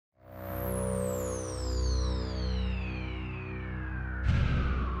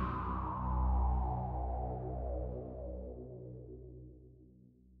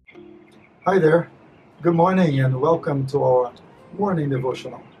Hi there. Good morning and welcome to our morning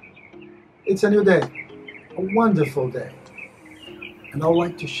devotional. It's a new day, a wonderful day. And I'd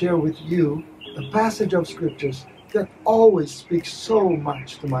like to share with you a passage of scriptures that always speaks so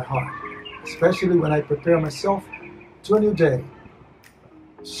much to my heart, especially when I prepare myself to a new day.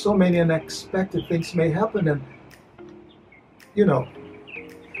 So many unexpected things may happen and, you know.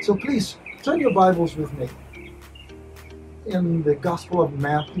 So please turn your Bibles with me in the Gospel of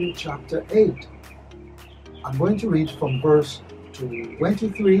Matthew chapter 8. I'm going to read from verse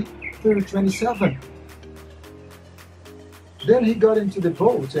 23 through 27. Then he got into the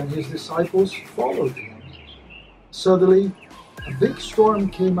boat and his disciples followed him. Suddenly, a big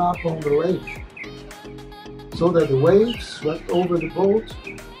storm came up on the lake, so that the waves swept over the boat,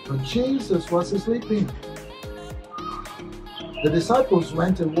 but Jesus was sleeping. The disciples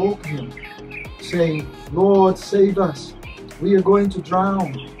went and woke him, saying, "Lord, save us. We are going to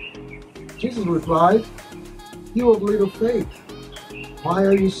drown." Jesus replied, "You of little faith, why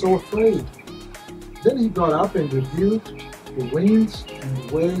are you so afraid?" Then he got up and rebuked the winds and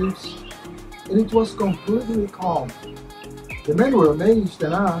the waves, and it was completely calm. The men were amazed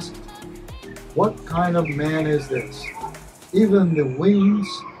and asked, "What kind of man is this? Even the winds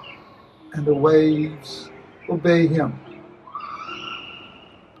and the waves obey him."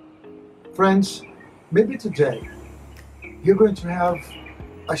 Friends, maybe today you're going to have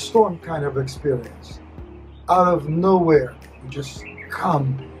a storm kind of experience. Out of nowhere, it just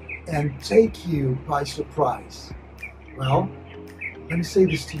come and take you by surprise. Well, let me say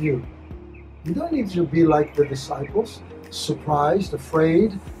this to you. You don't need to be like the disciples, surprised,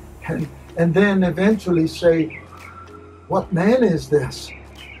 afraid, and then eventually say, "What man is this?"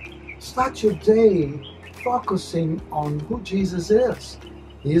 Start your day focusing on who Jesus is.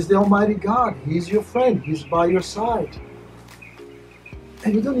 He is the Almighty God. He is your friend. He's by your side.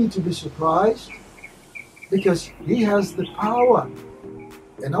 And you don't need to be surprised because He has the power.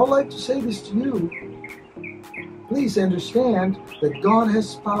 And I'd like to say this to you. Please understand that God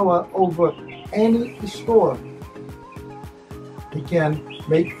has power over any storm. He can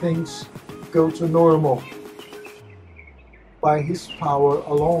make things go to normal by His power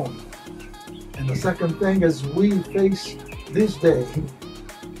alone. And the second thing, as we face this day,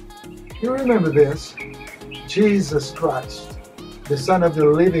 you remember this: Jesus Christ, the Son of the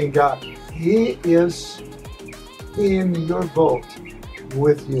living God, He is in your boat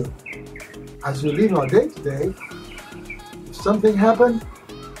with you. As you live our day today, if something happened,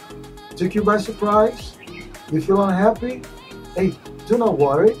 took you by surprise, you feel unhappy, hey, do not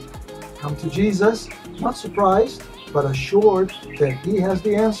worry. Come to Jesus, not surprised, but assured that He has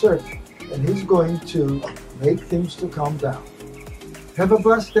the answer, and He's going to make things to calm down. Have a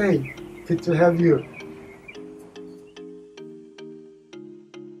blessed day. Good to have you.